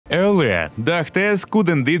Earlier, Dogtags could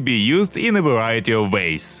indeed be used in a variety of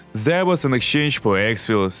ways. There was an exchange for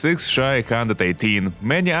exfil, 6Shy118,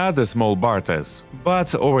 many other small barters.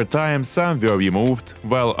 But over time some were removed,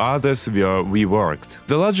 while others were reworked.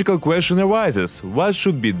 The logical question arises, what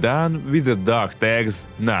should be done with the Dogtags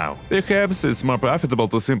now? Perhaps it's more profitable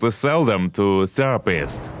to simply sell them to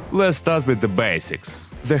therapists. Let's start with the basics.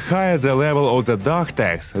 The higher the level of the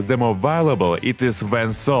Dogtags, the more valuable it is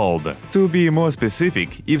when sold. To be more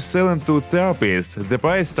specific, if selling to therapists, the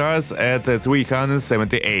price starts at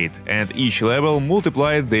 378, and each level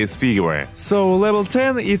multiplies this figure. So level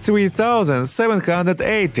 10 is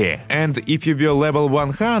 3780, and if you were level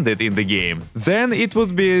 100 in the game, then it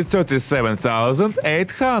would be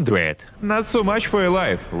 37,800. Not so much for your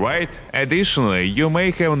life, right? Additionally, you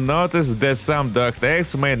may have noticed that some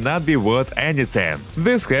Dogtags may not be worth anything.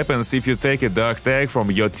 This happens if you take a Dogtag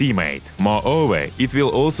from your teammate. Moreover, it will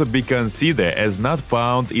also be considered as not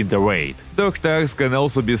found in the raid. Dogtags can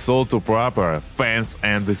also be sold to Prapor, Fence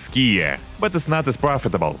and Skier, but it's not as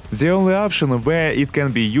profitable. The only option where it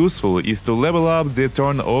can be useful is to level up the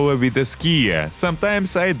turnover with the Skier.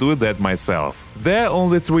 Sometimes I do that myself. There are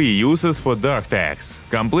only 3 uses for Dogtags: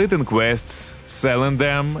 completing quests, selling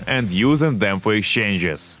them, and using them for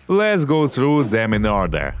exchanges. Let's go through them in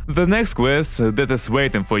order. The next quest that is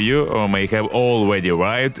waiting for you, or may have already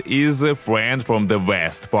arrived, is a Friend from the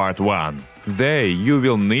West Part 1. There you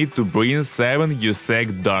will need to bring 7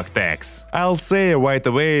 USEC Dogtags. I'll say right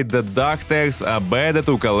away that Dogtags are better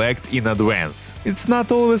to collect in advance. It's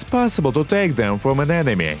not always possible to take them from an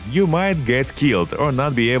enemy. You might get killed or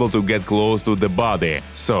not be able to get close to the body,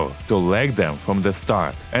 so collect them from the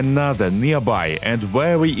start. Another nearby and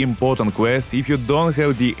very important quest if you don't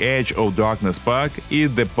have the Edge of Darkness pack is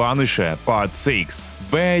the Punisher Part 6,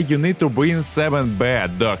 where you need to bring 7 bear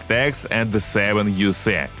Dogtags and 7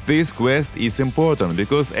 USEC. This quest is important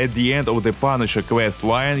because at the end of the Punisher quest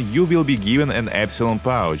line you will be given an Epsilon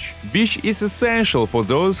pouch, which is essential for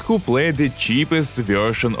those who play the cheapest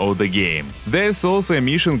version of the game. There's also a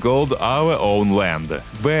mission called Our Own Land,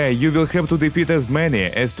 where you will have to defeat as many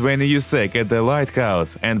as 20 USEC at the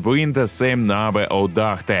lighthouse and bring the same number of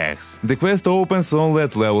Dogtags. The quest opens only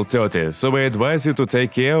at level 30, so I advise you to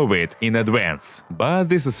take care of it in advance. But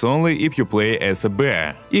this is only if you play as a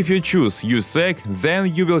bear. If you choose USEC, then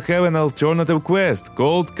you will have an alternative quest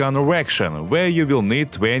called Counteraction, where you will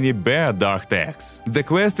need 20 bear Dogtags. The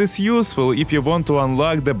quest is useful if you want to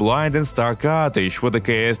unlock the Blinding Star cartridge for the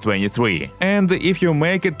KS-23, and if you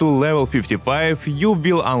make it to level 55, you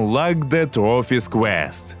will unlock the Trophies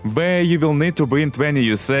quest, where you will need to bring 20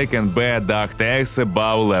 USEC and bear Dogtags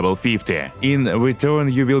above level 50. In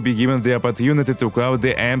return, you will be given the opportunity to craft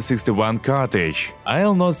the M61 cartridge.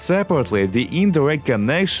 I'll note separately the indirect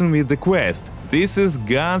connection with the quest. This is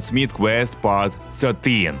Gunsmith Quest Part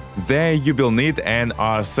 13. There you will need an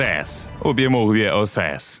RSS.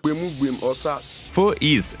 For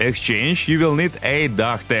its exchange, you will need 8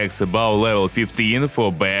 Dogtags above level 15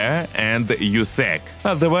 for bear and USEC.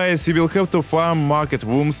 Otherwise, you will have to farm market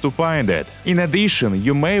rooms to find it. In addition,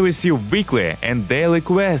 you may receive weekly and daily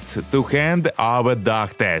quests to hand over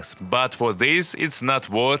Dogtags, but for this it's not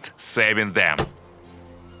worth saving them.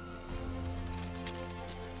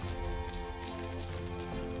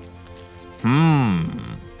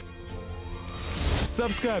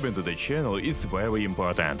 Subscribing to the channel is very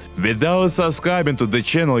important. Without subscribing to the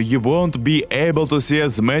channel, you won't be able to see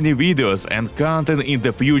as many videos and content in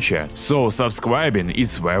the future. So subscribing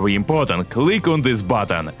is very important. Click on this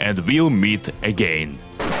button and we'll meet again.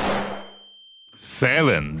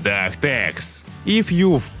 Selling Dogtags. If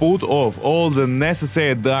you've put off all the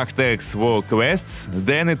necessary Dogtags for quests,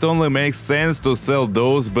 then it only makes sense to sell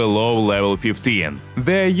those below level 15.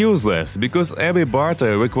 They're useless, because every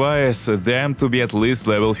barter requires them to be at least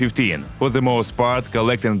level 15. For the most part,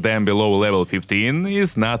 collecting them below level 15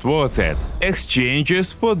 is not worth it.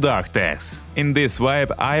 Exchanges for Dogtags. In this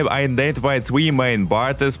vibe, I've identified 3 main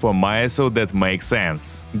barters for myself that make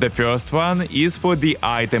sense. The first one is for the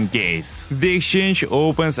item case. The exchange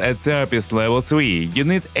opens at therapist level 3, you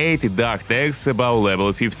need 80 Dogtags above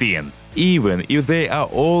level 15. Even if they are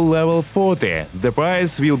all level 40, the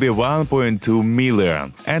price will be 1.2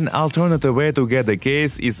 million. An alternative way to get the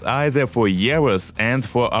case is either for euros and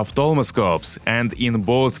for ophthalmoscopes, and in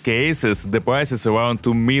both cases the price is around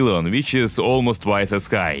 2 million, which is almost twice as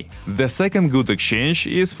high. The second good exchange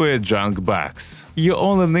is for a junk box. You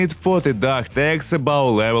only need 40 Dogtags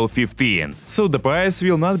above level 15, so the price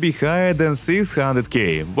will not be higher than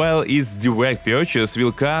 600k, while its direct purchase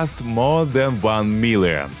will cost more than 1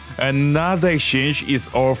 million. Another exchange is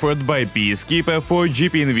offered by Peacekeeper for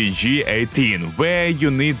GPNVG 18, where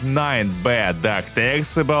you need 9 bad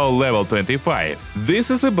Dogtags above level 25.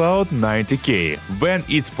 This is about 90k, when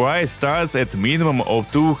its price starts at minimum of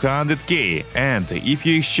 200k, and if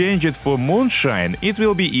you exchange it for Moonshine, it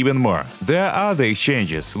will be even more. There are other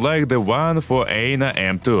exchanges, like the one for Aina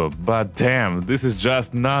M2, but damn, this is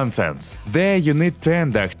just nonsense. There you need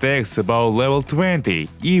 10 Dogtags above level 20,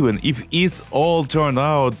 even if it's all turned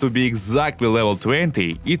out to be exactly level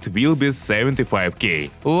 20, it will be 75k.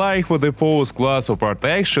 Like for the post class of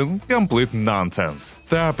protection, complete nonsense.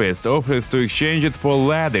 Therapist offers to exchange it for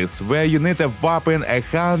ladders, where you need a whopping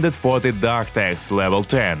 140 Dogtags level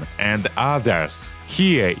 10, and others.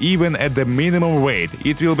 Here, even at the minimum rate,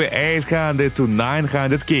 it will be 800 to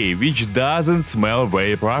 900k, which doesn't smell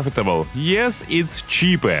very profitable. Yes, it's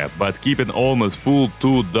cheaper, but keeping almost full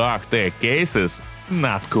 2 Dogtag cases?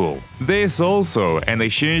 Not cool. There's also an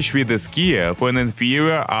exchange with the skier for an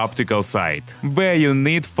inferior optical sight, where you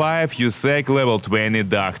need 5 USEC level 20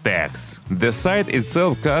 Dogtags. The sight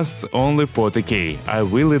itself costs only 40k. I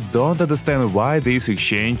really don't understand why this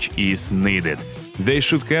exchange is needed. They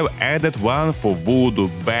should have added one for Voodoo,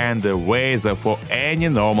 Band, Razor, for any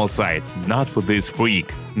normal site, not for this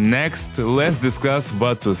freak. Next, let's discuss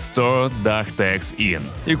what to store Dogtags in.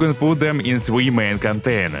 You can put them in 3 main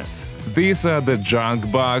containers. These are the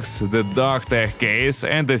junk box, the Dogtag case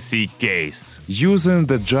and the seek case. Using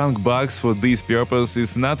the junk box for this purpose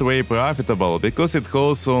is not very profitable, because it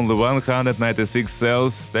holds only 196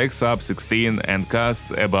 cells, takes up 16 and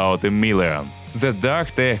costs about $1 million. The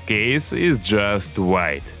Dogtag case is just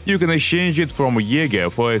white. You can exchange it from Jaeger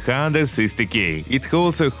for 160k. It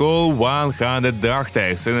holds a whole 100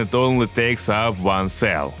 Dogtags and it only takes up 1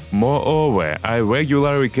 cell. Moreover, I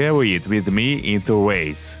regularly carry it with me into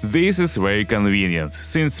raids. This is very convenient,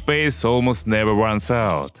 since space almost never runs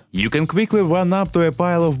out. You can quickly run up to a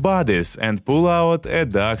pile of bodies and pull out a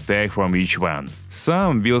Dogtag from each one.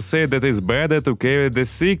 Some will say that it's better to carry the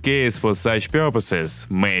seek case for such purposes,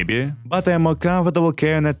 maybe, but I'm more comfortable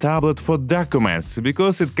carrying a tablet for documents,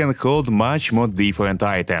 because it can hold much more different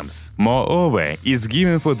items. Moreover, it's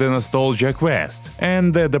given for the nostalgia quest,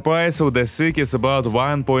 and the price of the seek is about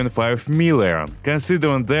 1.5 million,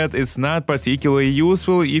 considering that it's not particularly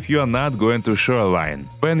useful if you are not going to Shoreline.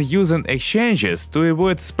 When using exchanges, to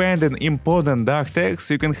avoid spending important Dogtags,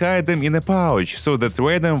 you can hide them in a pouch, so that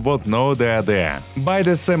random won't know they are there. By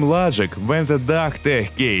the same logic, when the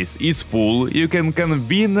Dogtag case is full, you can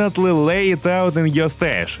conveniently lay it out in your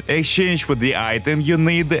stash, exchange for the item you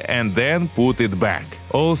need, and then put it back.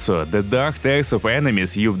 Also, the Dogtags of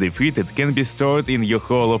enemies you've defeated can be stored in your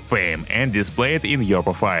Hall of Fame and displayed in your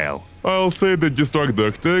profile. I'll say that you struck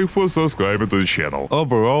Dogtag for subscribing to the channel.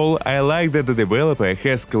 Overall, I like that the developer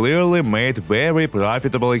has clearly made very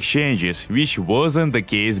profitable exchanges, which wasn't the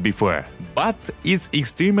case before. But it's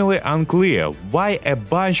extremely unclear why a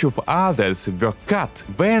bunch of others were cut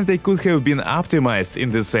when they could have been optimized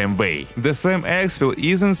in the same way. The same exfil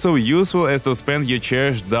isn't so useful as to spend your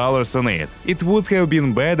cherished dollars on it. It would have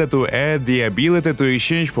been better to add the ability to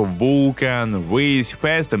exchange for Vulcan, Reese,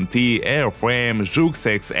 Fast MT, Airframe, Jux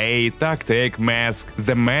X8, Dogtag Mask,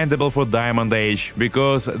 the Mandible for Diamond Age,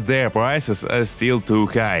 because their prices are still too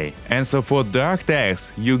high. And so for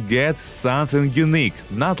Dogtags, you get something unique,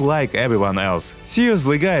 not like everyone else.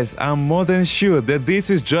 Seriously guys, I'm more than sure that this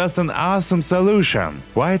is just an awesome solution.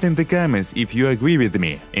 Write in the comments if you agree with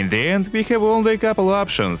me. In the end, we have only a couple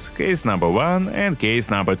options, case number 1 and case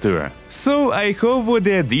number 2. So I hope with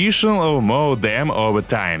the addition of more of them over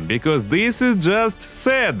time, because this is just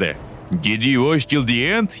sad. Did you watch till the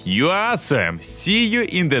end? You awesome! See you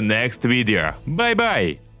in the next video. Bye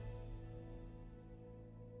bye!